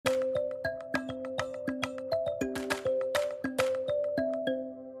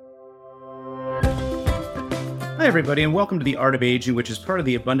Hi, everybody, and welcome to The Art of Aging, which is part of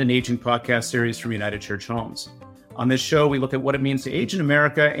the Abundant Aging podcast series from United Church Homes. On this show, we look at what it means to age in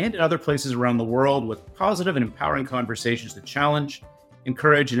America and in other places around the world with positive and empowering conversations that challenge,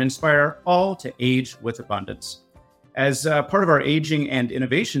 encourage, and inspire all to age with abundance. As part of our Aging and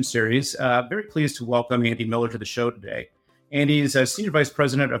Innovation series, very pleased to welcome Andy Miller to the show today. Andy is a Senior Vice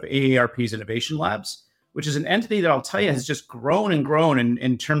President of AARP's Innovation Labs, which is an entity that I'll tell you has just grown and grown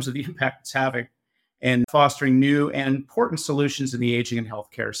in terms of the impact it's having and fostering new and important solutions in the aging and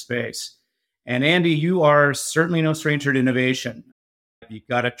healthcare space. And Andy, you are certainly no stranger to innovation. You've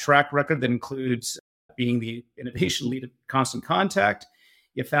got a track record that includes being the innovation lead at Constant Contact.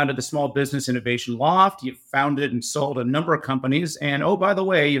 You founded the Small Business Innovation Loft. You've founded and sold a number of companies. And oh, by the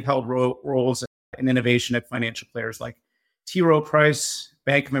way, you've held roles in innovation at financial players like T. Rowe Price,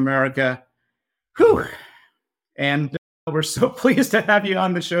 Bank of America. Whew. And we're so pleased to have you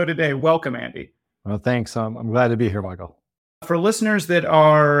on the show today. Welcome, Andy. Well, thanks. I'm glad to be here, Michael. For listeners that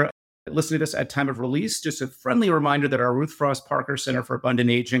are listening to this at time of release, just a friendly reminder that our Ruth Frost Parker Center for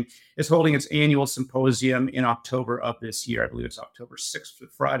Abundant Aging is holding its annual symposium in October of this year. I believe it's October 6th,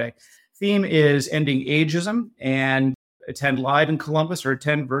 Friday. Theme is Ending Ageism, and attend live in Columbus or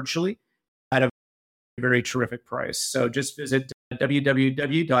attend virtually at a very terrific price. So just visit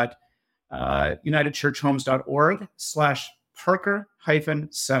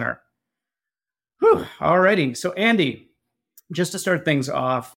www.unitedchurchhomes.org/Parker-Center. All righty. So Andy, just to start things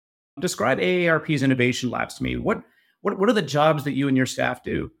off, describe AARP's Innovation Labs to me. What are the jobs that you and your staff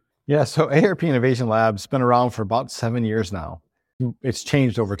do? Yeah, so AARP Innovation Labs has been around for about 7 years now. It's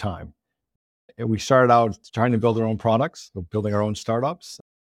changed over time. We started out trying to build our own products, building our own startups.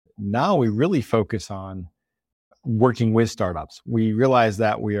 Now we really focus on working with startups. We realize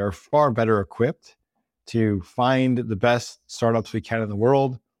that we are far better equipped to find the best startups we can in the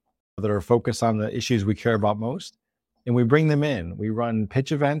world that are focused on the issues we care about most. And we bring them in. We run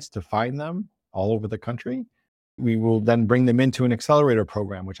pitch events to find them all over the country. We will then bring them into an accelerator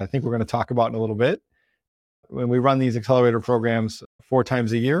program, which I think we're going to talk about in a little bit. When we run these accelerator programs 4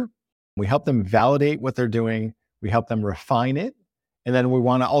 times a year, we help them validate what they're doing. We help them refine it. And then we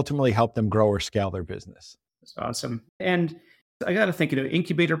want to ultimately help them grow or scale their business. That's awesome. And I got to think,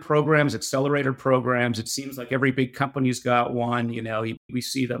 incubator programs, accelerator programs, it seems like every big company's got one. We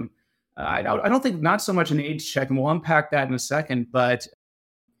see them. I don't think not so much an age check, and we'll unpack that in a second. But,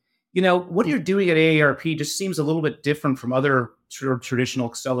 what you're doing at AARP just seems a little bit different from other traditional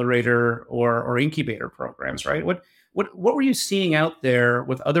accelerator or incubator programs, right? What were you seeing out there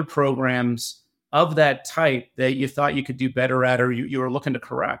with other programs of that type that you thought you could do better at, or you were looking to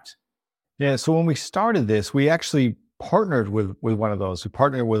correct? Yeah, so when we started this, we actually partnered with one of those. We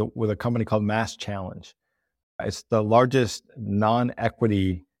partnered with a company called Mass Challenge. It's the largest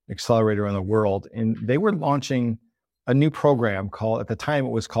non-equity accelerator in the world. And they were launching a new program at the time,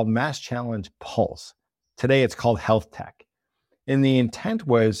 it was called Mass Challenge Pulse. Today it's called Health Tech. And the intent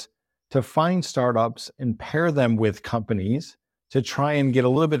was to find startups and pair them with companies to try and get a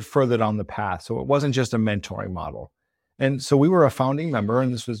little bit further down the path. So it wasn't just a mentoring model. And so we were a founding member,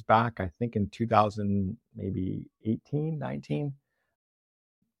 and this was back, I think in 2018, 19.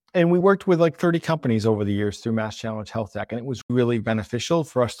 And we worked with like 30 companies over the years through Mass Challenge Health Tech. And it was really beneficial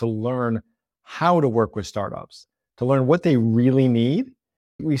for us to learn how to work with startups, to learn what they really need.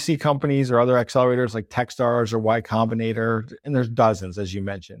 We see companies or other accelerators like Techstars or Y Combinator, and there's dozens, as you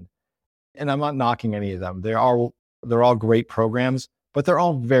mentioned. And I'm not knocking any of them. They're all great programs, but they're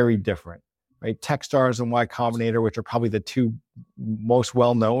all very different, right? Techstars and Y Combinator, which are probably the 2 most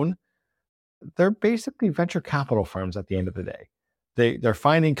well-known, they're basically venture capital firms at the end of the day. They're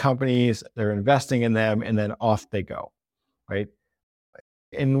finding companies, they're investing in them, and then off they go, right?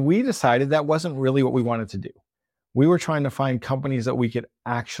 And we decided that wasn't really what we wanted to do. We were trying to find companies that we could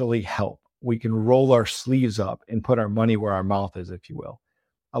actually help. We can roll our sleeves up and put our money where our mouth is, if you will.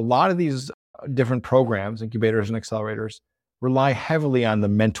 A lot of these different programs, incubators and accelerators, rely heavily on the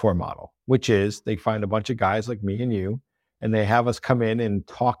mentor model, which is they find a bunch of guys like me and you, and they have us come in and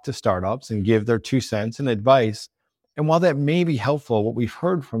talk to startups and give their 2 cents and advice. And while that may be helpful, what we've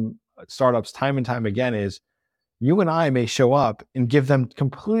heard from startups time and time again is you and I may show up and give them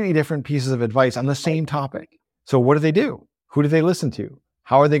completely different pieces of advice on the same topic. So what do? Who do they listen to?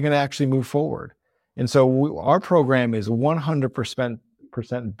 How are they going to actually move forward? And so our program is 100%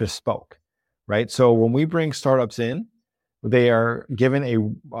 bespoke, right? So when we bring startups in, they are given a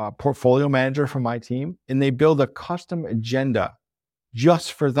portfolio manager from my team, and they build a custom agenda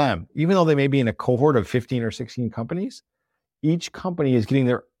just for them. Even though they may be in a cohort of 15 or 16 companies, each company is getting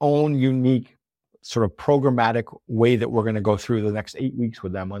their own unique sort of programmatic way that we're going to go through the next 8 weeks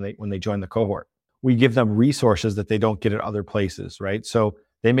with them when they join the cohort. We give them resources that they don't get at other places, right? So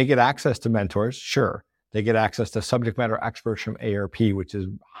they may get access to mentors, sure. They get access to subject matter experts from AARP, which is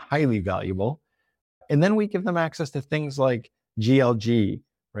highly valuable. And then we give them access to things like GLG,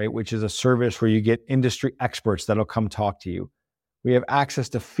 right? Which is a service where you get industry experts that'll come talk to you. We have access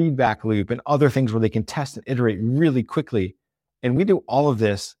to feedback loop and other things where they can test and iterate really quickly. And we do all of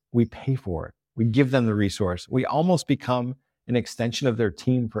this, we pay for it. We give them the resource. We almost become an extension of their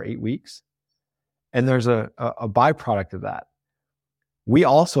team for 8 weeks. And there's a byproduct of that. We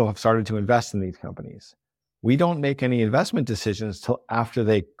also have started to invest in these companies. We don't make any investment decisions till after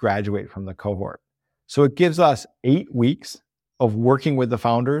they graduate from the cohort. So it gives us 8 weeks of working with the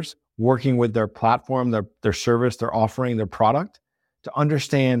founders, working with their platform, their service, their offering, their product, to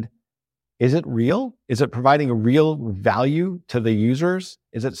understand, is it real? Is it providing a real value to the users?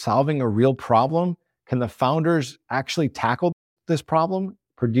 Is it solving a real problem? Can the founders actually tackle this problem,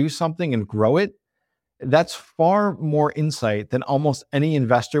 produce something and grow it? That's far more insight than almost any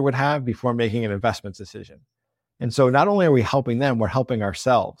investor would have before making an investment decision. And so not only are we helping them, we're helping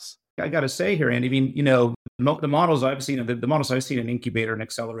ourselves. I got to say here, Andy, I mean, the models I've seen, the models I've seen in incubator and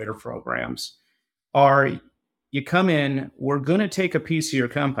accelerator programs are, you come in, we're going to take a piece of your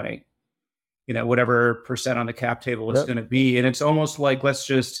company, whatever percent on the cap table it's going to be. And it's almost like, let's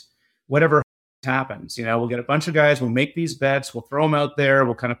just, whatever happens, we'll get a bunch of guys, we'll make these bets, we'll throw them out there,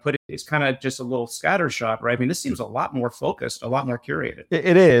 we'll kind of put it, it's kind of just a little scattershot, right? I mean, this seems a lot more focused, a lot more curated.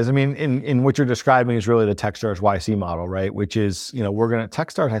 It is. I mean, in what you're describing is really the Techstars YC model, right? Which is,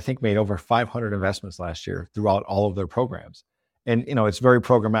 Techstars, I think, made over 500 investments last year throughout all of their programs. And, it's very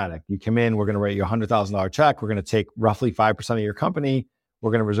programmatic. You come in, we're going to write you a $100,000 check. We're going to take roughly 5% of your company.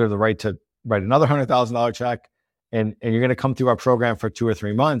 We're going to reserve the right to write another $100,000 check. And you're going to come through our program for 2 or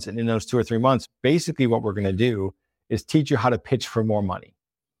 3 months. And in those 2 or 3 months, basically what we're going to do is teach you how to pitch for more money,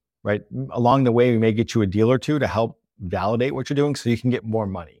 right? Along the way, we may get you a deal or two to help validate what you're doing so you can get more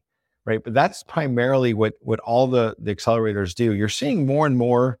money, right? But that's primarily what all the accelerators do. You're seeing more and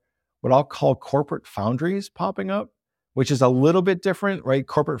more what I'll call corporate foundries popping up, which is a little bit different, right?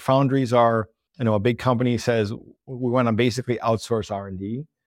 Corporate foundries are, a big company says, we want to basically outsource R&D.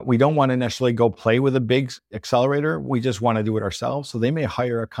 We don't want to necessarily go play with a big accelerator. We just want to do it ourselves. So they may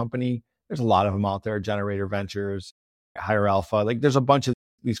hire a company. There's a lot of them out there, Generator Ventures, Higher Alpha. Like there's a bunch of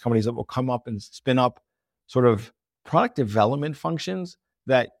these companies that will come up and spin up sort of product development functions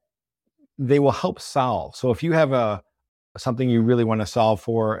that they will help solve. So if you have something you really want to solve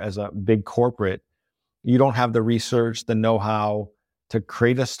for as a big corporate, you don't have the research, the know-how to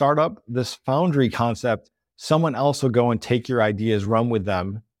create a startup, this foundry concept, someone else will go and take your ideas, run with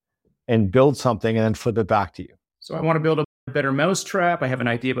them, and build something and then flip it back to you. So I want to build a better mousetrap. I have an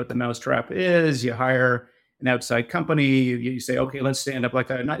idea what the mousetrap is. You hire an outside company. You say, okay, let's stand up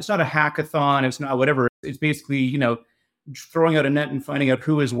it's not a hackathon. It's not whatever. It's basically, throwing out a net and finding out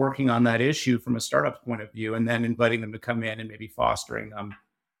who is working on that issue from a startup point of view, and then inviting them to come in and maybe fostering them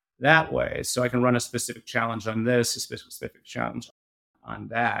that way. So I can run a specific challenge on this, a specific challenge on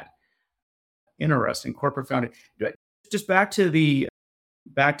that. Interesting. Corporate founding. Just back to the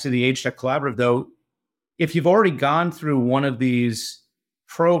Age Tech Collaborative, though, if you've already gone through one of these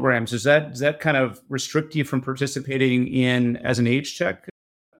programs, does that kind of restrict you from participating in as an Age Tech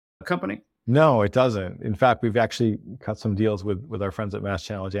company? No, it doesn't. In fact, we've actually cut some deals with our friends at Mass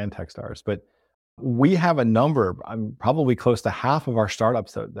Challenge and Techstars. But we have a number, probably close to half of our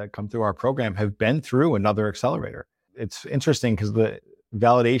startups that come through our program have been through another accelerator. It's interesting because the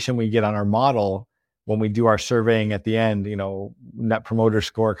validation we get on our model when we do our surveying at the end, net promoter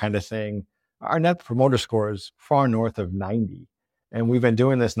score kind of thing, our net promoter score is far north of 90. And we've been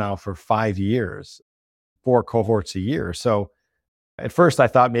doing this now for 5 years, 4 cohorts a year. So at first I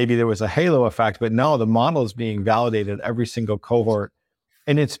thought maybe there was a halo effect, but no, the model is being validated every single cohort.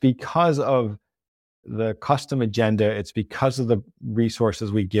 And it's because of the custom agenda. It's because of the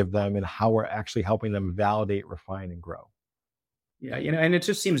resources we give them and how we're actually helping them validate, refine, and grow. Yeah, and it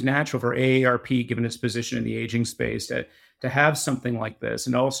just seems natural for AARP, given its position in the aging space, to have something like this.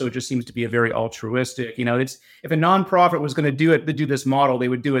 And also, it just seems to be a very altruistic. It's if a nonprofit was going to do this model, they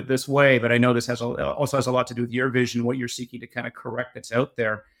would do it this way. But I know this also has a lot to do with your vision, what you're seeking to kind of correct that's out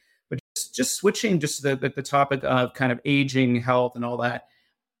there. But just switching just to the topic of kind of aging, health, and all that.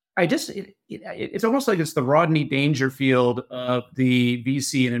 It's almost like it's the Rodney Dangerfield of the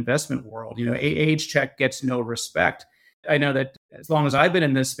VC and investment world. Age Tech gets no respect. I know that as long as I've been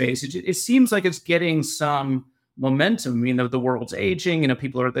in this space, it seems like it's getting some momentum. The world's aging.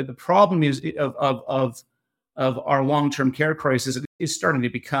 People are the problem is of our long-term care crisis is starting to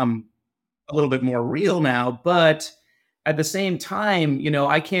become a little bit more real now. But at the same time,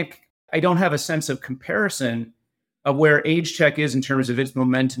 I can't I don't have a sense of comparison of where age tech is in terms of its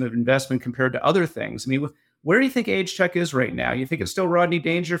momentum of investment compared to other things. I mean, where do you think age tech is right now? You think it's still Rodney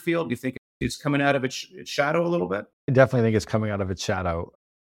Dangerfield? Do you think it's coming out of its shadow a little bit? I definitely think it's coming out of its shadow.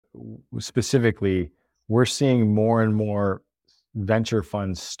 Specifically, we're seeing more and more venture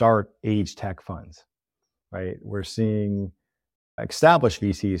funds start age tech funds, right? We're seeing established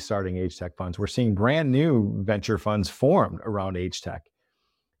VCs starting age tech funds. We're seeing brand new venture funds formed around age tech.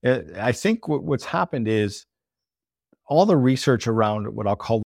 I think what's happened is all the research around what I'll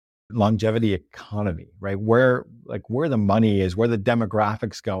call longevity economy, right? Where the money is, where the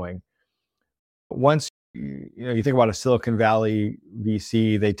demographics going. Once you think about a Silicon Valley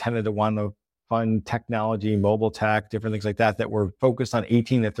VC, they tended to want to fund technology, mobile tech, different things like that were focused on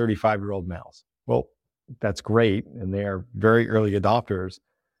 18 to 35-year-old males. Well, that's great, and they are very early adopters.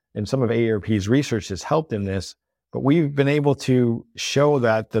 And some of AARP's research has helped in this, but we've been able to show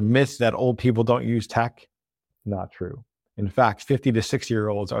that the myth that old people don't use tech, not true. In fact, 50 to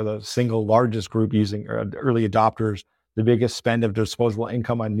 60-year-olds are the single largest group using early adopters, the biggest spend of disposable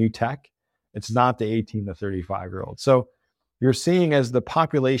income on new tech. It's not the 18 to 35-year-olds. So you're seeing as the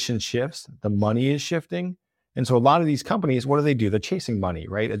population shifts, the money is shifting. And so a lot of these companies, what do? They're chasing money,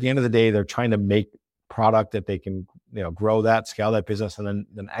 right? At the end of the day, they're trying to make product that they can, grow that, scale that business, and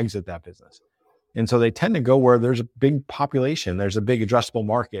then exit that business. And so they tend to go where there's a big population, there's a big addressable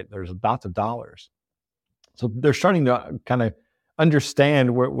market, there's lots of dollars. So they're starting to kind of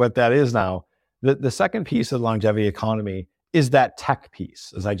understand what that is now. The second piece of the longevity economy is that tech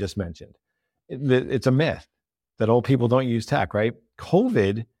piece, as I just mentioned. It's a myth that old people don't use tech, right?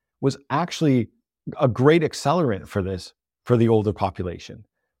 COVID was actually a great accelerant for this, for the older population,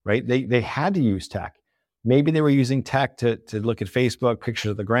 right? They had to use tech. Maybe they were using tech to look at Facebook,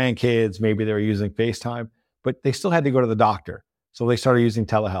 pictures of the grandkids. Maybe they were using FaceTime, but they still had to go to the doctor. So they started using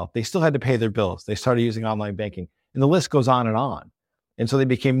telehealth. They still had to pay their bills. They started using online banking, and the list goes on and on. And so they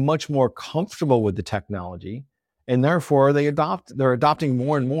became much more comfortable with the technology, and therefore they're adopting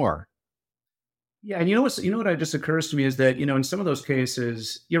more and more. Yeah, and you know what just occurs to me is that, in some of those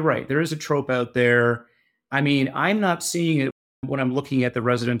cases, you're right. There is a trope out there. I mean, I'm not seeing it when I'm looking at the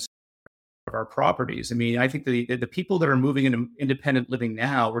residents of our properties. I mean, I think the people that are moving into independent living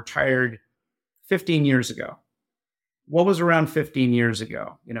now retired 15 years ago. What was around 15 years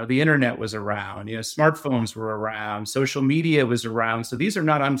ago? The internet was around, smartphones were around, social media was around. So these are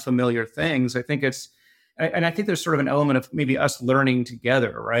not unfamiliar things. I think I think there's sort of an element of maybe us learning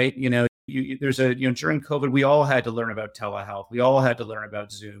together, right? During COVID, we all had to learn about telehealth. We all had to learn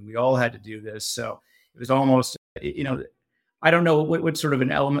about Zoom. We all had to do this. So it was almost, I don't know what sort of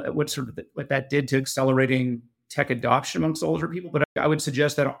an element, what that did to accelerating tech adoption amongst older people, but I would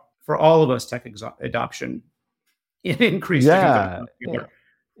suggest that for all of us, tech adoption, it increased. Yeah,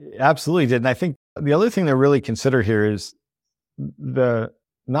 absolutely did. And I think the other thing to really consider here is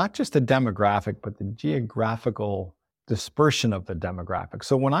not just the demographic, but the geographical dispersion of the demographic.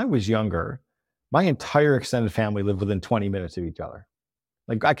 So when I was younger, my entire extended family lived within 20 minutes of each other.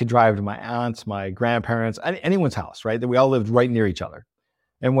 Like I could drive to my aunts, my grandparents, anyone's house, right? That we all lived right near each other.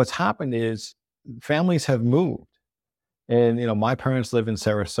 And what's happened is families have moved. And, my parents live in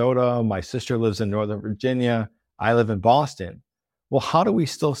Sarasota. My sister lives in Northern Virginia. I live in Boston. Well, how do we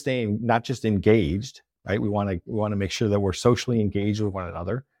still stay not just engaged, right? We want to make sure that we're socially engaged with one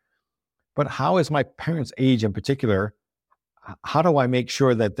another. But how, as my parents age in particular, how do I make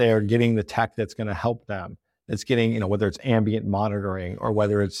sure that they're getting the tech that's going to help them? That's getting, whether it's ambient monitoring or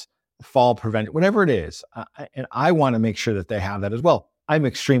whether it's fall prevention, whatever it is. And I want to make sure that they have that as well. I'm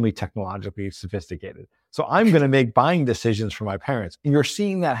extremely technologically sophisticated. So I'm going to make buying decisions for my parents. And you're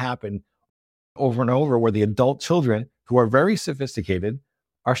seeing that happen over and over, where the adult children who are very sophisticated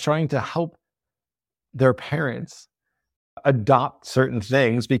are starting to help their parents adopt certain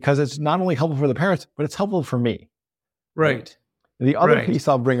things, because it's not only helpful for the parents, but it's helpful for me. Right. The other piece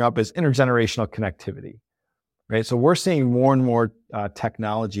I'll bring up is intergenerational connectivity, right? So we're seeing more and more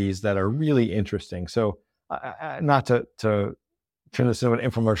technologies that are really interesting. So not to turn this into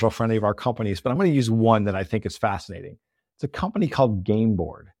an infomercial for any of our companies, but I'm going to use one that I think is fascinating. It's a company called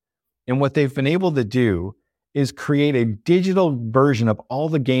Gameboard. And what they've been able to do is create a digital version of all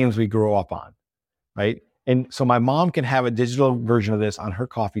the games we grew up on, right? And so my mom can have a digital version of this on her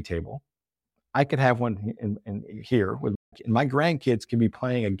coffee table. I could have one in here, and my grandkids can be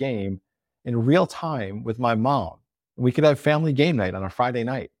playing a game in real time with my mom. We could have family game night on a Friday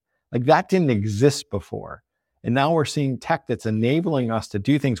night. Like that didn't exist before. And now we're seeing tech that's enabling us to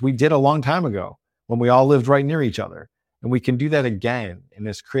do things we did a long time ago when we all lived right near each other. And we can do that again. And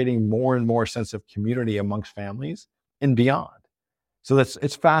it's creating more and more sense of community amongst families and beyond. So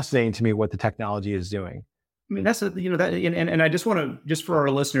it's fascinating to me what the technology is doing. I mean, that's and I just want to, just for our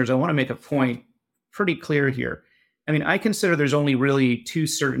listeners, I want to make a point pretty clear here. I mean, I consider there's only really two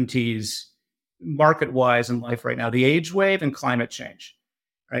certainties market wise in life right now: the age wave and climate change.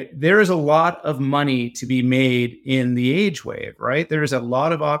 Right? There is a lot of money to be made in the age wave, right? There is a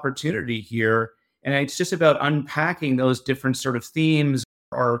lot of opportunity here. And it's just about unpacking those different sort of themes,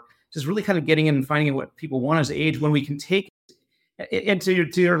 or just really kind of getting in and finding what people want as age, when we can take, and to your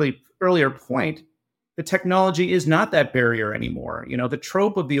earlier point, the technology is not that barrier anymore. The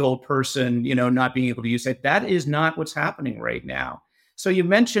trope of the old person, not being able to use it, that is not what's happening right now. So you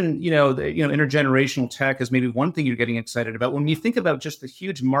mentioned, intergenerational tech is maybe one thing you're getting excited about. When you think about just the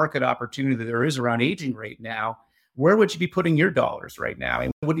huge market opportunity that there is around aging right now, where would you be putting your dollars right now?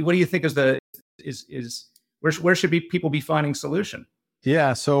 And what do you think where should people be finding solution?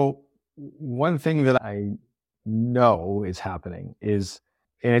 Yeah. So one thing that I know is happening is,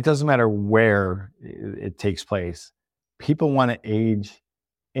 and it doesn't matter where it takes place, people want to age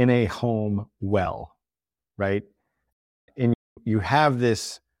in a home well, right? And you have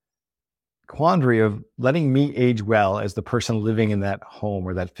this quandary of letting me age well as the person living in that home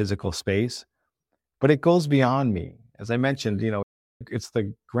or that physical space, but it goes beyond me. As I mentioned, it's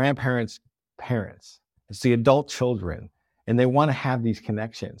the grandparents' parents, it's the adult children, and they want to have these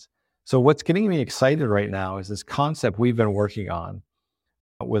connections. So what's getting me excited right now is this concept we've been working on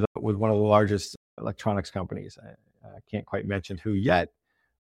with one of the largest electronics companies. I can't quite mention who yet,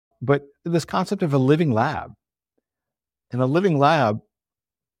 but this concept of a living lab. And a living lab,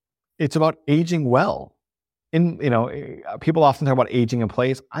 it's about aging well. And people often talk about aging in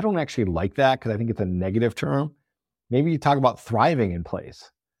place. I don't actually like that because I think it's a negative term. Maybe you talk about thriving in place,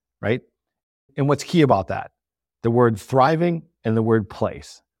 right? And what's key about that? The word thriving and the word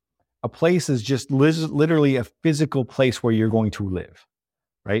place. A place is just literally a physical place where you're going to live,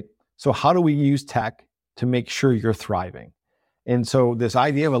 right? So how do we use tech to make sure you're thriving? And so this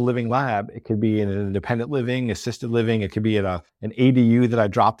idea of a living lab, it could be in an independent living, assisted living. It could be at an ADU that I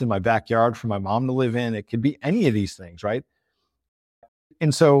dropped in my backyard for my mom to live in. It could be any of these things, right?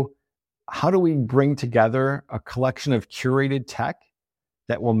 And so how do we bring together a collection of curated tech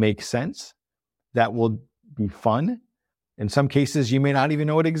that will make sense, that will be fun? In some cases, you may not even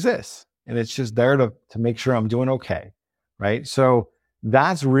know it exists. And it's just there to make sure I'm doing okay, right? So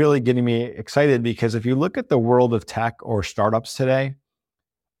that's really getting me excited, because if you look at the world of tech or startups today,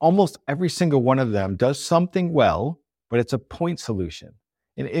 almost every single one of them does something well, but it's a point solution.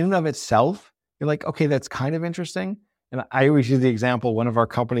 And in and of itself, you're like, okay, that's kind of interesting. And I always use the example, one of our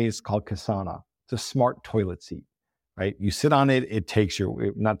companies called Kasana. It's a smart toilet seat, right? You sit on it, it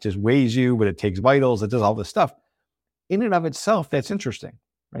not just weighs you, but it takes vitals, it does all this stuff. In and of itself, that's interesting,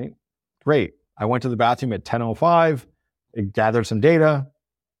 right? Great. I went to the bathroom at 10:05. It gathered some data.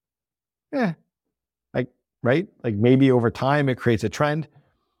 Right? Like maybe over time it creates a trend.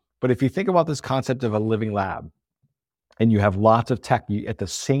 But if you think about this concept of a living lab, and you have lots of tech at the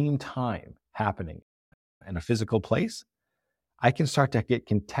same time happening in a physical place, I can start to get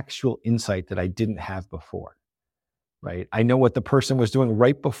contextual insight that I didn't have before, right? I know what the person was doing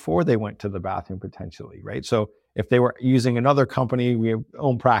right before they went to the bathroom potentially, right? So if they were using another company, we have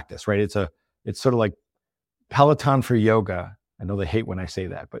own practice, right? It's sort of like Peloton for yoga. I know they hate when I say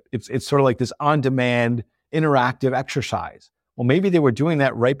that, but it's sort of like this on-demand interactive exercise. Well, maybe they were doing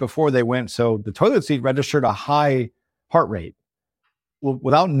that right before they went, so the toilet seat registered a high heart rate. Well,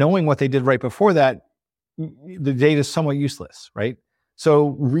 without knowing what they did right before that, the data is somewhat useless, right?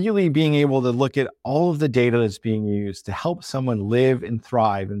 So really being able to look at all of the data that's being used to help someone live and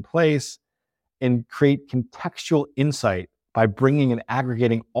thrive in place and create contextual insight by bringing and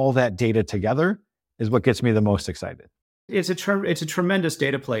aggregating all that data together is what gets me the most excited. It's a tremendous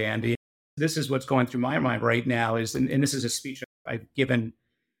data play, Andy. This is what's going through my mind right now and this is a speech I've given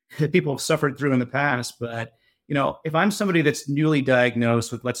that people have suffered through in the past. But, if I'm somebody that's newly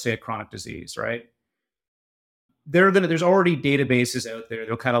diagnosed with, let's say, a chronic disease, right? There's already databases out there.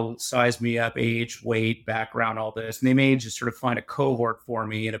 They'll kind of size me up, age, weight, background, all this. And they may just sort of find a cohort for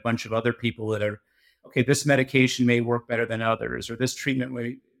me and a bunch of other people that are, okay, this medication may work better than others, or this treatment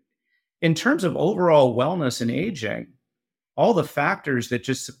may. In terms of overall wellness and aging, all the factors that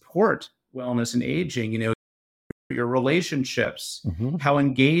just support wellness and aging, your relationships, how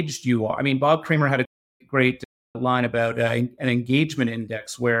engaged you are. I mean, Bob Kramer had a great line about an engagement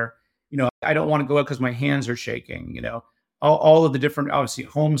index where, I don't want to go out because my hands are shaking, all of the different, obviously,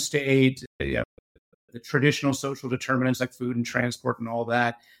 home state, the traditional social determinants like food and transport and all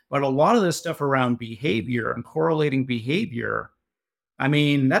that. But a lot of this stuff around behavior and correlating behavior, I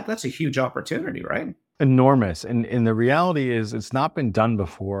mean, that's a huge opportunity, right? Enormous. And the reality is it's not been done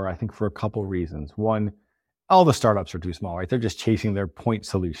before, I think, for a couple reasons. One, all the startups are too small, right? They're just chasing their point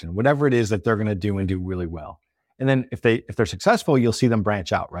solution, whatever it is that they're going to do and do really well. And then if they're successful, you'll see them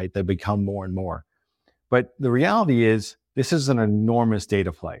branch out, right? They become more and more. But the reality is this is an enormous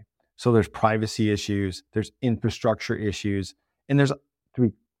data play. So there's privacy issues, there's infrastructure issues, and to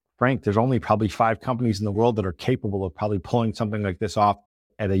be frank, there's only probably 5 companies in the world that are capable of probably pulling something like this off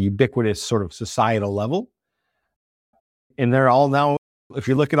at a ubiquitous sort of societal level. And they're all now, if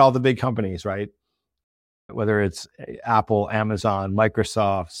you look at all the big companies, right? Whether it's Apple, Amazon,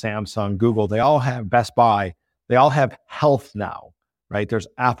 Microsoft, Samsung, Google, they all have Best Buy, they all have health now, right? There's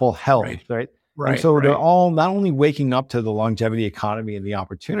Apple Health, right? And so they're all not only waking up to the longevity economy and the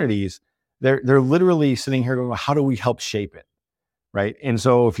opportunities, they're literally sitting here going, how do we help shape it, right? And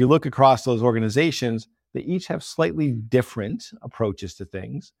so if you look across those organizations, they each have slightly different approaches to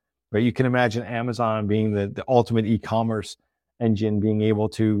things, right? You can imagine Amazon being the ultimate e-commerce engine, being able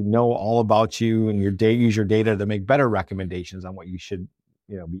to know all about you and use your data to make better recommendations on what you should,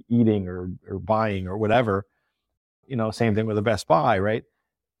 be eating or buying or whatever. Same thing with a Best Buy, right?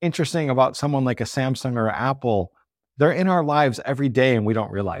 Interesting about someone like a Samsung or Apple, they're in our lives every day and we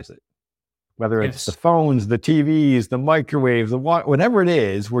don't realize it. Whether it's the phones, the TVs, the microwaves, whatever it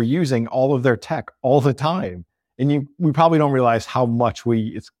is, we're using all of their tech all the time. And we probably don't realize how much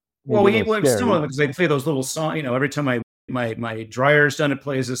it's similar because they play those little songs, every time my dryer's done, it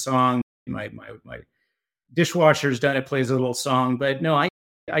plays a song. My dishwasher's done, it plays a little song. But no,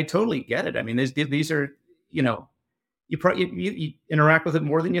 I totally get it. I mean, these are, you interact with it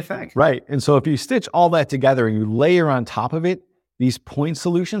more than you think. Right. And so if you stitch all that together and you layer on top of it, these point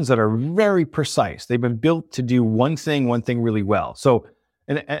solutions that are very precise, they've been built to do one thing really well. So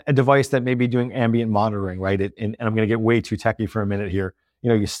a device that may be doing ambient monitoring, right? And I'm going to get way too techie for a minute here.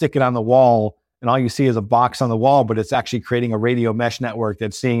 You stick it on the wall and all you see is a box on the wall, but it's actually creating a radio mesh network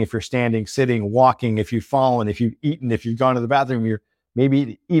that's seeing if you're standing, sitting, walking, if you've fallen, if you've eaten, if you've gone to the bathroom,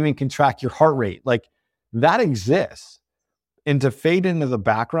 maybe even can track your heart rate. Like that exists. And to fade into the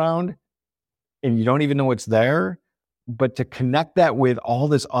background and you don't even know it's there, but to connect that with all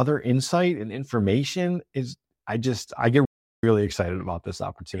this other insight and information I get really excited about this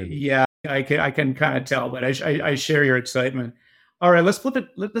opportunity. Yeah, I can kind of tell, but I share your excitement. All right, let's flip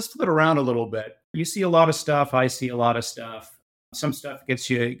it around a little bit. You see a lot of stuff. I see a lot of stuff. Some stuff gets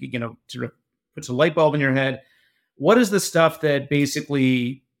you, puts a light bulb in your head. What is the stuff that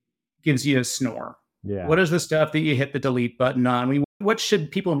basically gives you a snore? Yeah. What is the stuff that you hit the delete button on? I mean, what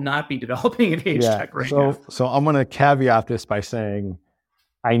should people not be developing in age tech right now? So I'm going to caveat this by saying,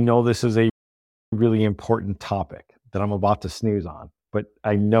 I know this is a really important topic that I'm about to snooze on, but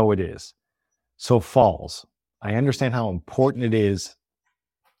I know it is. So falls. I understand how important it is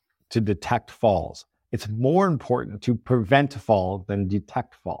to detect falls. It's more important to prevent fall than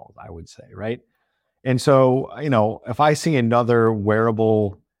detect falls, I would say, right? And so, if I see another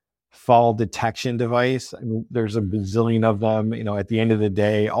wearable fall detection device, there's a bazillion of them, at the end of the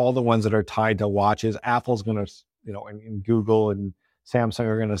day, all the ones that are tied to watches, Apple's going to, and Google and Samsung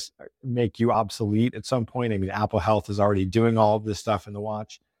are going to make you obsolete at some point. I mean, Apple Health is already doing all of this stuff in the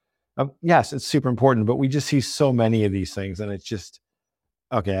watch. Yes, it's super important, but we just see so many of these things and it's just,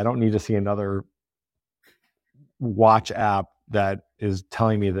 okay, I don't need to see another watch app that is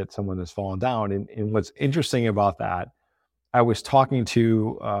telling me that someone has fallen down. And what's interesting about that, I was talking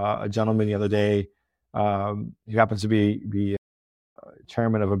to a gentleman the other day who happens to be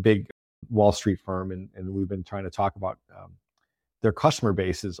chairman of a big Wall Street firm, and we've been trying to talk about their customer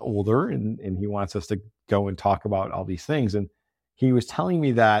base is older, and he wants us to go and talk about all these things. And he was telling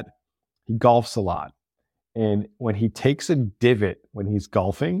me that he golfs a lot, and when he takes a divot when he's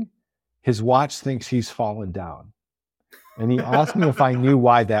golfing, his watch thinks he's fallen down. And he asked me if I knew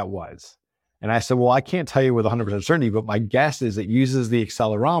why that was. And I said, well, I can't tell you with 100% certainty, but my guess is it uses the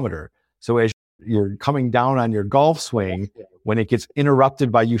accelerometer. So as you're coming down on your golf swing, when it gets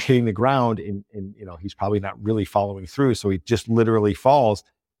interrupted by you hitting the ground and he's probably not really following through, so he just literally falls,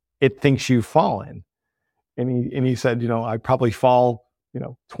 it thinks you've fallen. And he said, I probably fall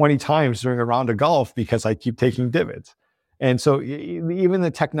 20 times during a round of golf because I keep taking divots. And so even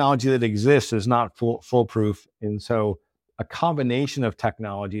the technology that exists is not foolproof. And so a combination of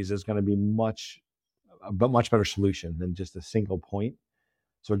technologies is going to be a much better solution than just a single point.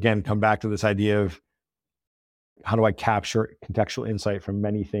 So again, come back to this idea of how do I capture contextual insight from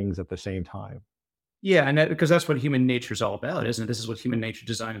many things at the same time? Yeah, and because that's what human nature is all about, isn't it? This is what human nature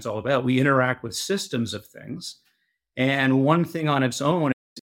design is all about. We interact with systems of things, and one thing on its own,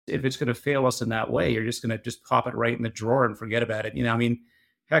 if it's going to fail us in that way, you're just going to just pop it right in the drawer and forget about it.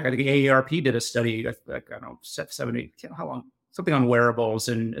 Heck, I think AARP did a study, I don't know, 7, 8, how long, something on wearables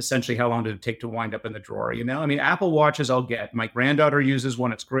and essentially how long did it take to wind up in the drawer, I mean, Apple Watches I'll get. My granddaughter uses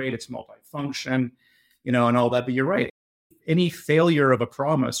one. It's great. It's multifunction, and all that. But you're right. Any failure of a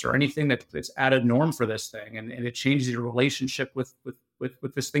promise or anything that's added norm for this thing, and it changes your relationship with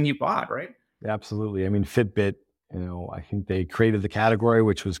this thing you bought, right? Absolutely. I mean, Fitbit, I think they created the category,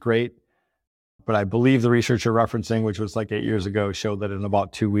 which was great. But I believe the research you're referencing, which was like 8 years ago, showed that in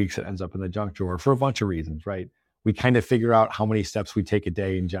about 2 weeks, it ends up in the junk drawer for a bunch of reasons, right? We kind of figure out how many steps we take a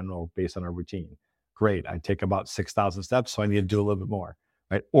day in general based on our routine. Great. I take about 6,000 steps, so I need to do a little bit more,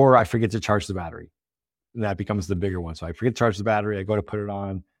 right? Or I forget to charge the battery. And that becomes the bigger one. So I forget to charge the battery. I go to put it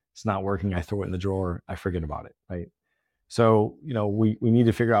on. It's not working. I throw it in the drawer. I forget about it, right? So, we need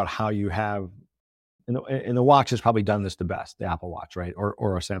to figure out how you have, and the watch has probably done this the best, the Apple Watch, right?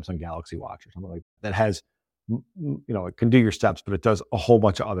 Or a Samsung Galaxy Watch or something like that has, it can do your steps, but it does a whole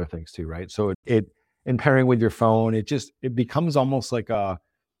bunch of other things too, right? So in pairing with your phone, it becomes almost like an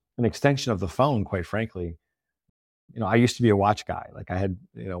extension of the phone, quite frankly. I used to be a watch guy. Like I had,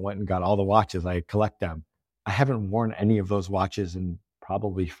 went and got all the watches. I collect them. I haven't worn any of those watches in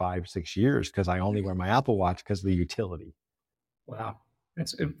probably 5, 6 years because I only wear my Apple Watch because of the utility. Wow.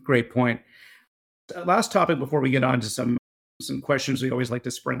 That's a great point. Last topic before we get on to some questions we always like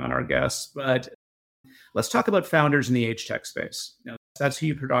to spring on our guests, but let's talk about founders in the age tech space. That's who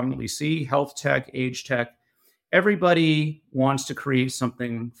you predominantly see, health tech, age tech. Everybody wants to create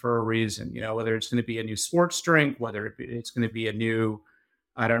something for a reason, whether it's going to be a new sports drink, whether it's going to be a new,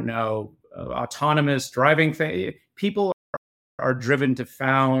 I don't know, autonomous driving thing. People are driven to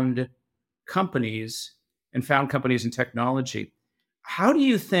found companies and found companies in technology. How do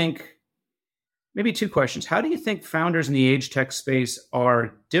you think, maybe two questions, how do you think founders in the age tech space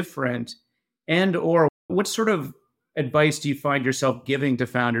are different, and or what sort of advice do you find yourself giving to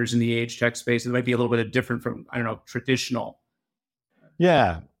founders in the age tech space that might be a little bit different from, I don't know, traditional?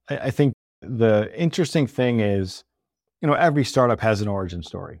 Yeah, I think the interesting thing is, every startup has an origin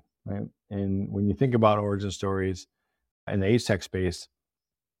story, right? And when you think about origin stories in the age tech space,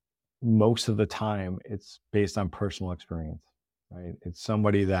 most of the time it's based on personal experience, right? It's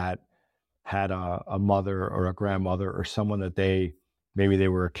somebody that had a mother or a grandmother or someone that maybe they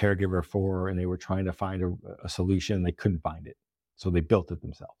were a caregiver for, and they were trying to find a solution and they couldn't find it. So they built it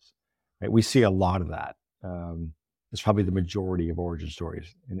themselves, right? We see a lot of that. It's probably the majority of origin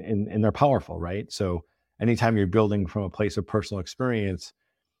stories, and they're powerful, right? So anytime you're building from a place of personal experience,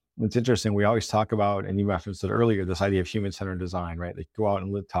 it's interesting. We always talk about, and you referenced it earlier, this idea of human-centered design, right? Like go out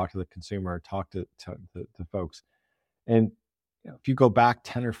and talk to the consumer, talk to folks. And if you go back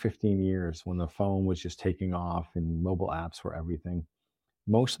 10 or 15 years when the phone was just taking off and mobile apps were everything,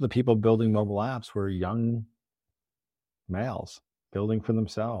 most of the people building mobile apps were young males building for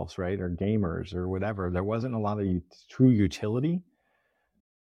themselves, right? Or gamers or whatever. There wasn't a lot of true utility.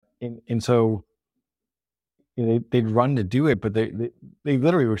 And so they'd run to do it, but they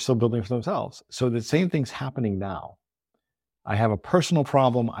literally were still building for themselves. So the same thing's happening now. I have a personal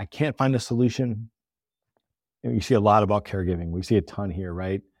problem. I can't find a solution. You see a lot about caregiving. We see a ton here,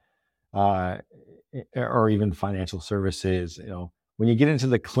 right? Or even financial services. When you get into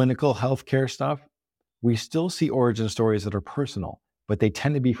the clinical healthcare stuff, we still see origin stories that are personal, but they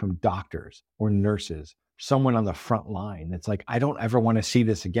tend to be from doctors or nurses, someone on the front line that's like, I don't ever want to see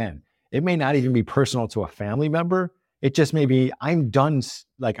this again. It may not even be personal to a family member. It just may be, I'm done.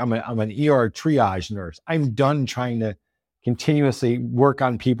 Like I'm an ER triage nurse. I'm done trying to continuously work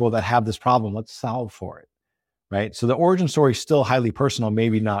on people that have this problem. Let's solve for it. Right? So the origin story is still highly personal,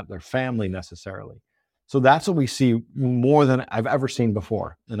 maybe not their family necessarily. So that's what we see more than I've ever seen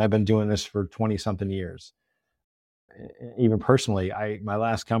before. And I've been doing this for 20 something years. Even personally, my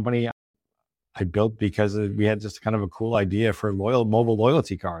last company I built because we had just kind of a cool idea for mobile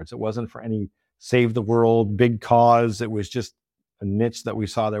loyalty cards. It wasn't for any save the world, big cause. It was just a niche that we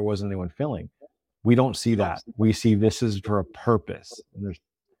saw there wasn't anyone filling. We don't see that. We see this is for a purpose. And there's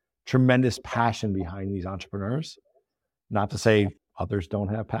tremendous passion behind these entrepreneurs. Not to say others don't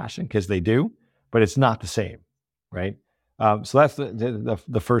have passion, because they do, but it's not the same, right? So that's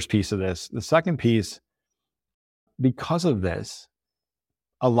the first piece of this. The second piece, because of this,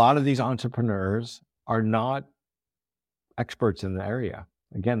 a lot of these entrepreneurs are not experts in the area.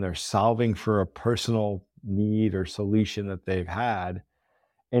 Again, they're solving for a personal need or solution that they've had.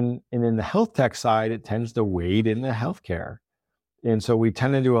 And in the health tech side, it tends to wade into healthcare. And so we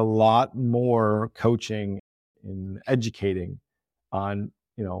tend to do a lot more coaching and educating on,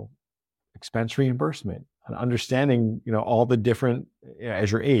 expense reimbursement and understanding, all the different,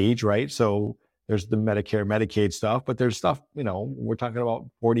 as your age, right? So There's the Medicare, Medicaid stuff, but there's stuff, we're talking about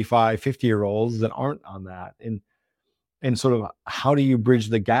 45, 50-year-olds that aren't on that. And sort of how do you bridge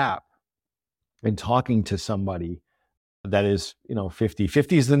the gap in talking to somebody that is, 50?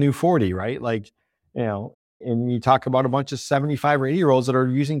 50 is the new 40, right? Like, and you talk about a bunch of 75 or 80-year-olds that are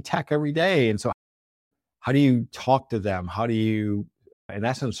using tech every day. And so how do you talk to them? How do you, in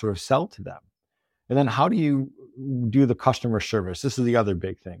essence, sort of sell to them? And then how do you do the customer service? This is the other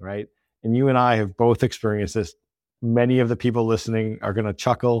big thing, right? And you and I have both experienced this. Many of the people listening are going to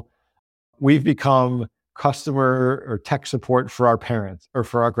chuckle. We've become customer or tech support for our parents or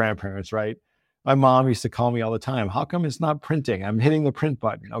for our grandparents, right? My mom used to call me all the time. How come it's not printing? I'm hitting the print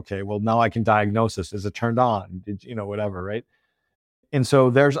button. Okay, well, now I can diagnose this. Is it turned on? Whatever, right? And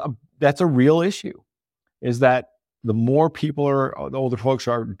so that's a real issue, is that the more the older folks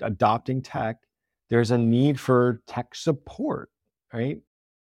are adopting tech, there's a need for tech support, right?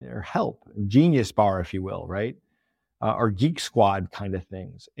 Or help, Genius Bar, if you will, right? Or Geek Squad kind of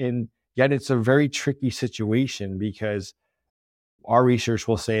things. And yet it's a very tricky situation, because our research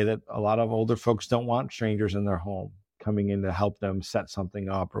will say that a lot of older folks don't want strangers in their home coming in to help them set something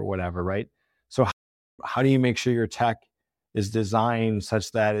up or whatever, right? So how do you make sure your tech is designed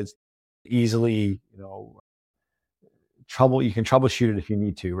such that it's easily, you can troubleshoot it if you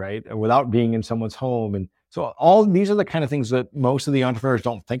need to, right? Without being in someone's home. And so all these are the kind of things that most of the entrepreneurs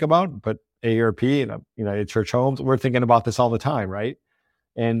don't think about, but AARP and United Church Homes, we're thinking about this all the time, right?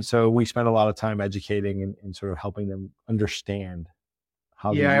 And so we spend a lot of time educating and sort of helping them understand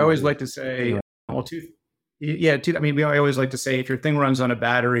how. Yeah, I always like to say, I always like to say, if your thing runs on a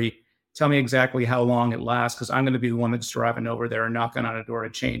battery, tell me exactly how long it lasts, because I'm going to be the one that's driving over there and knocking on a door to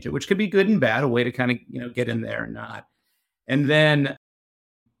change it, which could be good and bad, a way to kind of, get in there and not. And then,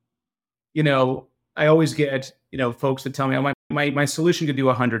 I always get, folks that tell me, oh, my solution could do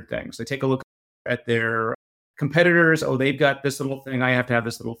 100 things. They take a look at their competitors. Oh, they've got this little thing. I have to have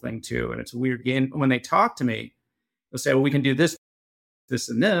this little thing too. And it's a weird game. When they talk to me, they'll say, well, we can do this, this,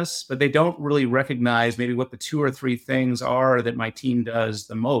 and this, but they don't really recognize maybe what the 2 or 3 things are that my team does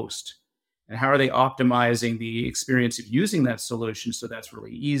the most. And how are they optimizing the experience of using that solution so that's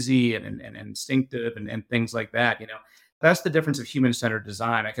really easy and instinctive and things like that. That's the difference of human-centered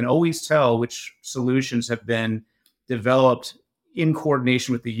design. I can always tell which solutions have been developed in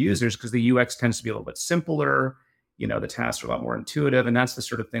coordination with the users, because the UX tends to be a little bit simpler. The tasks are a lot more intuitive. And that's the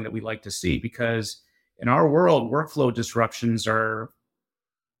sort of thing that we like to see, because in our world, workflow disruptions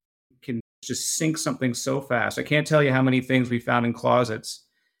can just sync something so fast. I can't tell you how many things we found in closets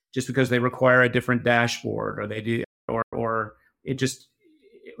just because they require a different dashboard, or they do, or it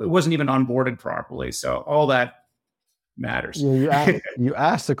wasn't even onboarded properly. So all that matters. You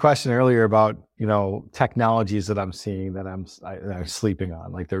asked a question earlier about, technologies that I'm seeing that I'm sleeping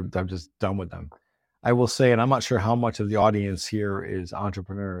on, like I'm just done with them. I will say, and I'm not sure how much of the audience here is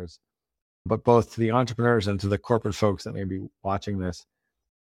entrepreneurs, but both to the entrepreneurs and to the corporate folks that may be watching this,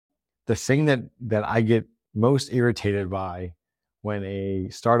 the thing that I get most irritated by when a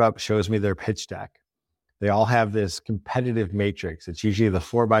startup shows me their pitch deck, they all have this competitive matrix. It's usually the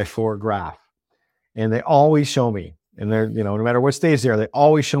 4x4 graph. And they always show me, and they're, no matter what stage they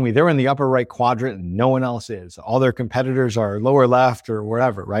always show me they're in the upper right quadrant and no one else is. All their competitors are lower left or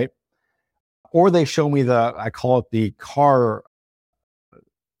wherever, right? Or they show me I call it the car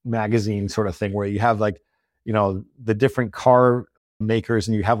magazine sort of thing, where you have the different car makers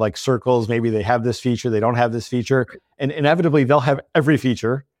and you have circles. Maybe they have this feature, they don't have this feature. And inevitably they'll have every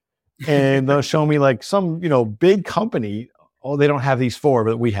feature. And they'll show me some, big company, oh, they don't have these 4,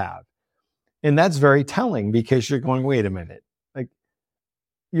 but we have. And that's very telling, because you're going, wait a minute,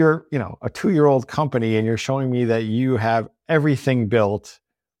 you're, a 2-year-old company and you're showing me that you have everything built,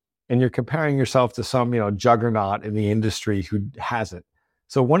 and you're comparing yourself to some, juggernaut in the industry who hasn't.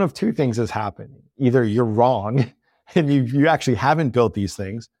 So one of 2 things is happening. Either you're wrong and you actually haven't built these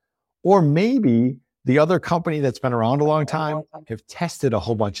things, or maybe the other company that's been around a long time have tested a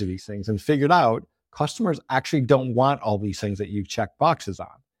whole bunch of these things and figured out customers actually don't want all these things that you've checked boxes on.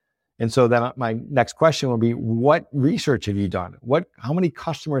 And so then my next question will be, what research have you done? How many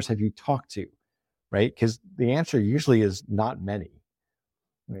customers have you talked to, right? Because the answer usually is not many.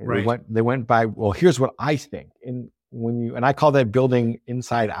 Right. They went by, well, here's what I think. And I call that building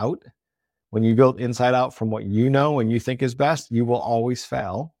inside out. When you build inside out from what you know and you think is best, you will always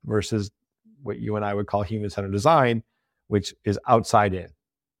fail, versus what you and I would call human-centered design, which is outside in.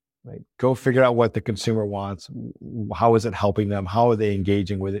 Right? Go figure out what the consumer wants. How is it helping them? How are they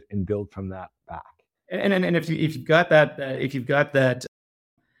engaging with it, and build from that back. And if you've got that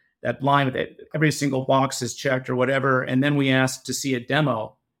line with it, every single box is checked or whatever, and then we ask to see a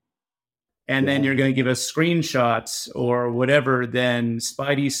demo, and then you're going to give us screenshots or whatever, then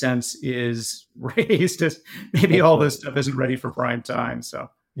Spidey sense is raised as maybe all this stuff isn't ready for prime time. So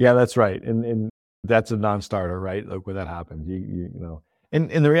yeah, that's right. And that's a non-starter, right? Like when that happens, you know, and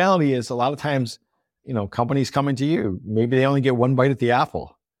the reality is a lot of times, you know, companies coming to you, maybe they only get one bite at the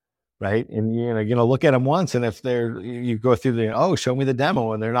apple, right? And you're going to look at them once. And if you go through oh, show me the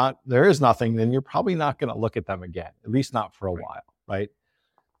demo and there is nothing, then you're probably not going to look at them again, at least not for a while, right?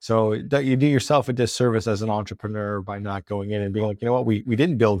 So you do yourself a disservice as an entrepreneur by not going in and being like, you know what, we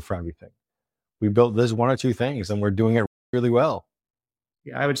didn't build for everything. We built this one or two things and we're doing it really well.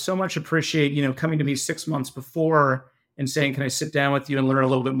 Yeah, I would so much appreciate, coming to me 6 months before and saying, can I sit down with you and learn a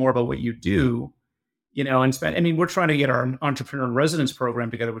little bit more about what you do? And we're trying to get our entrepreneur in residence program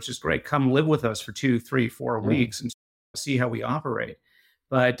together, which is great. Come live with us for 2, 3, 4 weeks and see how we operate.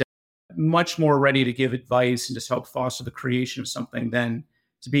 But much more ready to give advice and just help foster the creation of something than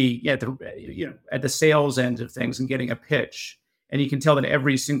to be at the sales end of things and getting a pitch. And you can tell that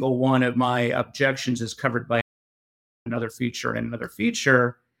every single one of my objections is covered by another feature and another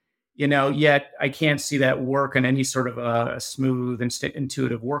feature. Yet I can't see that work in any sort of a smooth and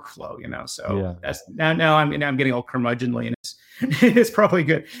intuitive workflow, So that's now I'm getting all curmudgeonly, and it's probably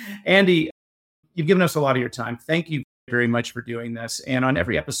good. Andy, you've given us a lot of your time. Thank you very much for doing this. And on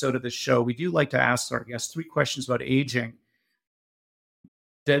every episode of this show, we do like to ask our guests 3 questions about aging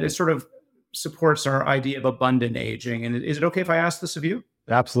that it sort of supports our idea of abundant aging. And is it okay if I ask this of you?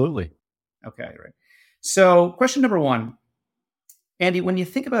 Absolutely. Okay, right. So question number 1, Andy, when you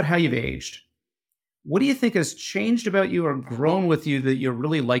think about how you've aged, what do you think has changed about you or grown with you that you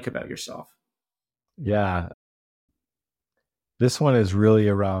really like about yourself? Yeah. This one is really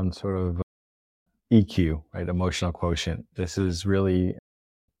around sort of EQ, right? Emotional quotient. This is really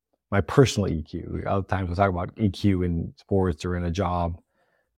my personal EQ. Other times we'll talk about EQ in sports or in a job.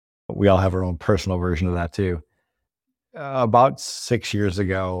 We all have our own personal version of that too. About 6 years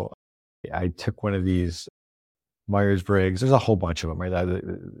ago, I took one of these Myers-Briggs. There's a whole bunch of them, right? I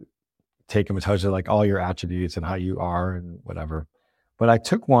take them and tells you like all your attributes and how you are and whatever. But I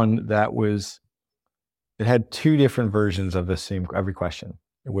took one it had 2 different versions of every question.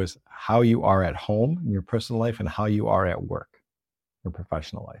 It was how you are at home in your personal life and how you are at work, your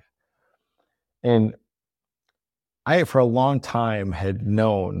professional life. And I, for a long time, had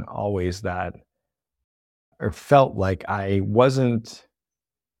known always that, or felt like I wasn't,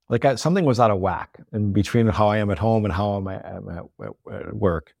 something was out of whack in between how I am at home and how I'm at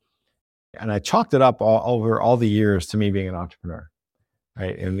work. And I chalked it up over all the years to me being an entrepreneur,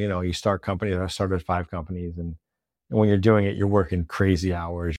 right? And, you start companies. I started 5 companies. And when you're doing it, you're working crazy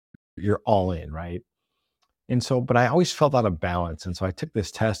hours. You're all in, right? And so, but I always felt out of balance. And so I took this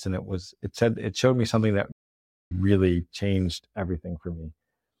test and it showed me something that really changed everything for me.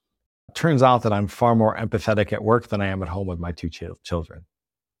 It turns out that I'm far more empathetic at work than I am at home with my 2 children.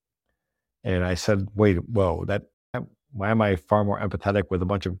 And I said, whoa, why am I far more empathetic with a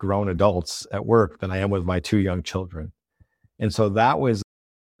bunch of grown adults at work than I am with my 2 young children? And so that was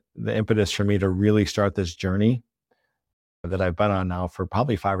the impetus for me to really start this journey that I've been on now for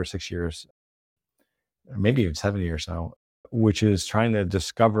probably 5 or 6 years, or maybe even 7 years now, which is trying to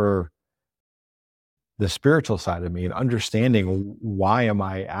discover the spiritual side of me and understanding why am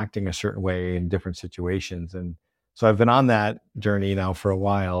I acting a certain way in different situations. And so I've been on that journey now for a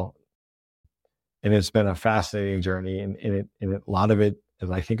while, and it's been a fascinating journey. And a lot of it, as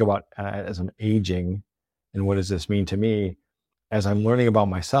I think about as I'm aging and what does this mean to me, as I'm learning about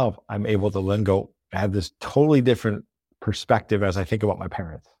myself, I'm able to then have this totally different perspective as I think about my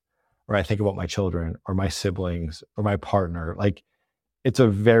parents, or I think about my children or my siblings or my partner. Like, it's a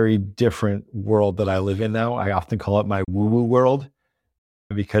very different world that I live in now. I often call it my woo-woo world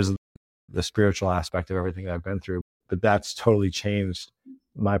because of the spiritual aspect of everything that I've been through. But that's totally changed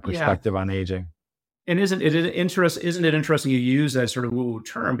my perspective on aging. And isn't it interesting you use that sort of woo-woo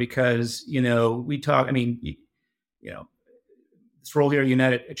term? Because, we talk, this role here at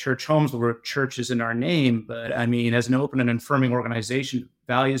United Church Homes, where church is in our name, but as an open and affirming organization,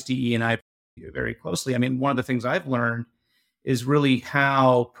 values DE and I very closely. One of the things I've learned is really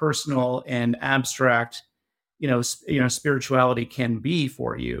how personal and abstract, spirituality can be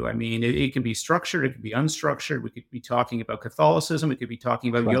for you. It can be structured, it can be unstructured. We could be talking about Catholicism, we could be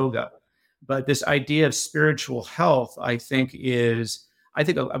talking about yoga, but this idea of spiritual health, I think, is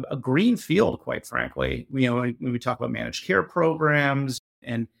a green field, quite frankly. When we talk about managed care programs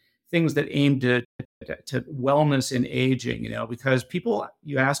and things that aim to wellness in aging, because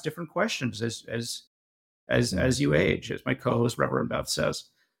you ask different questions as you age, as my co-host Reverend Beth says.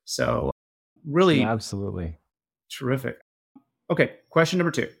 So really, absolutely terrific. Okay, question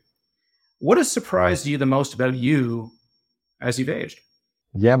number 2. What has surprised you the most about you as you've aged?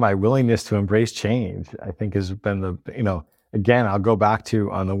 Yeah, my willingness to embrace change, I think, has been again, I'll go back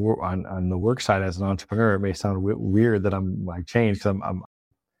to on the work side as an entrepreneur. It may sound weird that I change because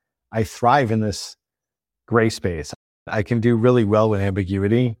I thrive in this gray space. I can do really well with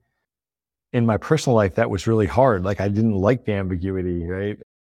ambiguity. In my personal life, that was really hard. Like I didn't like the ambiguity, right?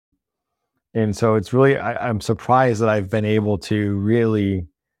 And so it's really, I'm surprised that I've been able to really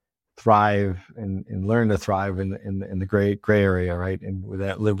thrive and learn to thrive in the gray area, right? And with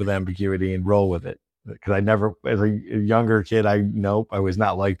that, live with ambiguity and roll with it. Because I never, as a younger kid, I was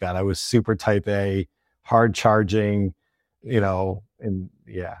not like that. I was super type A, hard charging, and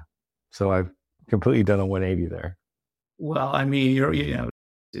yeah. So I've completely done a 180 there. Well, I mean,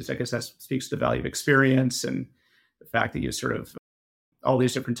 I guess that speaks to the value of experience and the fact that you sort of, all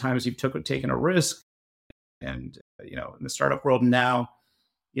these different times you've taken a risk and, in the startup world now,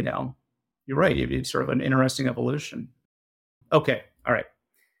 you're right. It's sort of an interesting evolution. Okay. All right.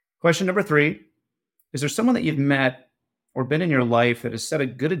 Question number 3. Is there someone that you've met or been in your life that has set a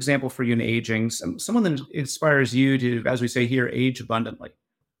good example for you in aging? Someone that inspires you to, as we say here, age abundantly?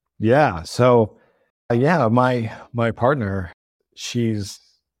 Yeah. So, my partner, she's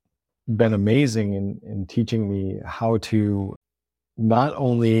been amazing in teaching me how to not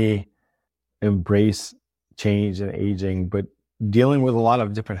only embrace change and aging, but dealing with a lot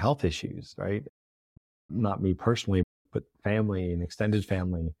of different health issues, right? Not me personally, but family and extended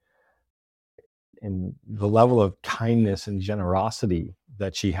family. And the level of kindness and generosity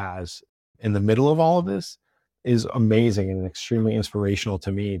that she has in the middle of all of this is amazing and extremely inspirational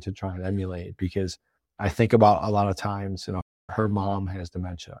to me to try and emulate, because I think about a lot of times, her mom has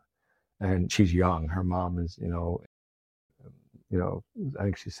dementia and she's young. Her mom is, I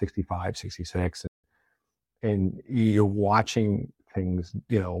think she's 65, 66. And you're watching things,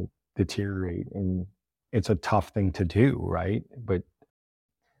 deteriorate, and it's a tough thing to do, right? But,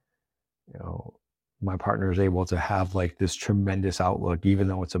 my partner is able to have like this tremendous outlook, even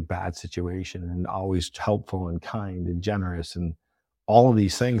though it's a bad situation, and always helpful and kind and generous and all of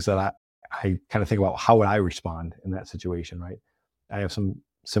these things that I kind of think about, how would I respond in that situation, right? I have some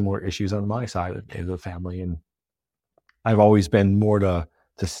similar issues on my side of the family, and I've always been more to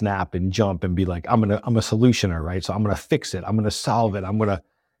snap and jump and be like, I'm a solutioner, right? So I'm going to fix it. I'm going to solve it.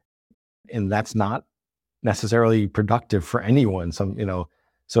 And that's not necessarily productive for anyone.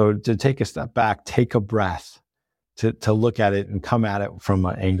 So to take a step back, take a breath, to look at it and come at it from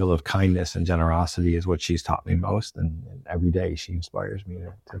an angle of kindness and generosity is what she's taught me most. And every day she inspires me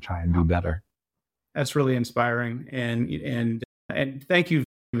to try and do better. That's really inspiring. And thank you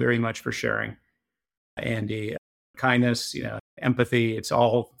very much for sharing, Andy. Kindness, empathy, it's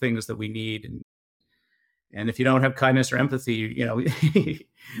all things that we need. And if you don't have kindness or empathy,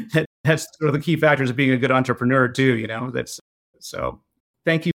 that's sort of the key factors of being a good entrepreneur too, so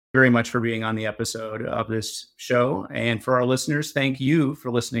thank you very much for being on the episode of this show. And for our listeners, thank you for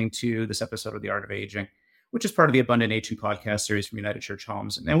listening to this episode of The Art of Aging, which is part of the Abundant Aging podcast series from United Church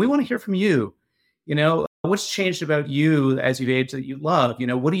Homes. And we want to hear from you. What's changed about you as you've aged that you love?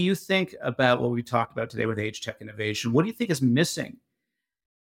 What do you think about what we talked about today with age tech innovation? What do you think is missing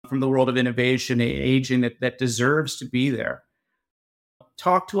from the world of innovation, aging that deserves to be there?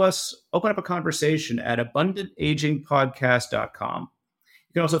 Talk to us, open up a conversation at abundantagingpodcast.com.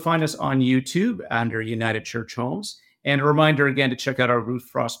 You can also find us on YouTube under United Church Homes. And a reminder again to check out our Ruth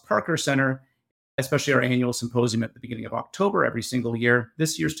Frost Parker Center, especially our annual symposium at the beginning of October every single year.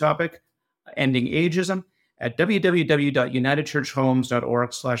 This year's topic, Ending Ageism, at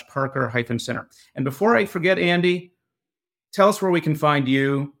www.unitedchurchhomes.org/Parker-Center. And before I forget, Andy, tell us where we can find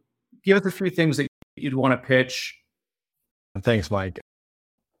you. Give us a few things that you'd want to pitch. Thanks, Mike.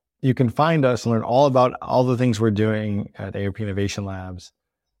 You can find us and learn all about all the things we're doing at AARP Innovation Labs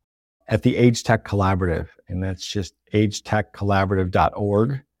at the Age Tech Collaborative. And that's just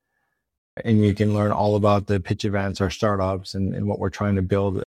agetechcollaborative.org. And you can learn all about the pitch events, our startups, and what we're trying to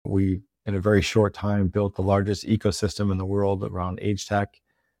build. We, in a very short time, built the largest ecosystem in the world around age tech.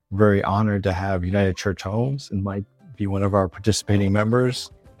 Very honored to have United Church Homes and Mike be one of our participating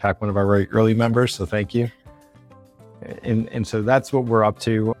members, in fact, one of our very early members. So thank you. And so that's what we're up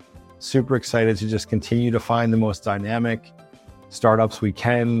to. Super excited to just continue to find the most dynamic startups we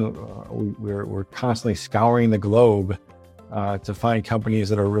can. We're constantly scouring the globe to find companies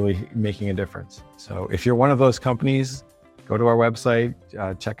that are really making a difference. So if you're one of those companies, go to our website,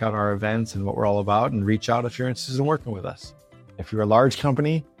 check out our events and what we're all about, and reach out if you're interested in working with us. If you're a large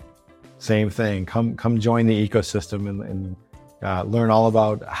company, same thing. Come join the ecosystem and learn all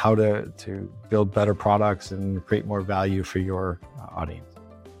about how to build better products and create more value for your audience.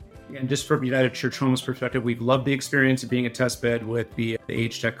 And just from United Church Home's perspective, we've loved the experience of being a test bed with the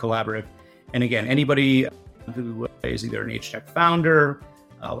Age Tech Collaborative. And again, anybody who is either an Age Tech founder,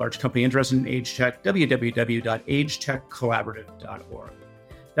 a large company interested in Age Tech, www.agetechcollaborative.org.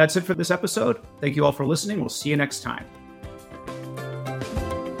 That's it for this episode. Thank you all for listening. We'll see you next time.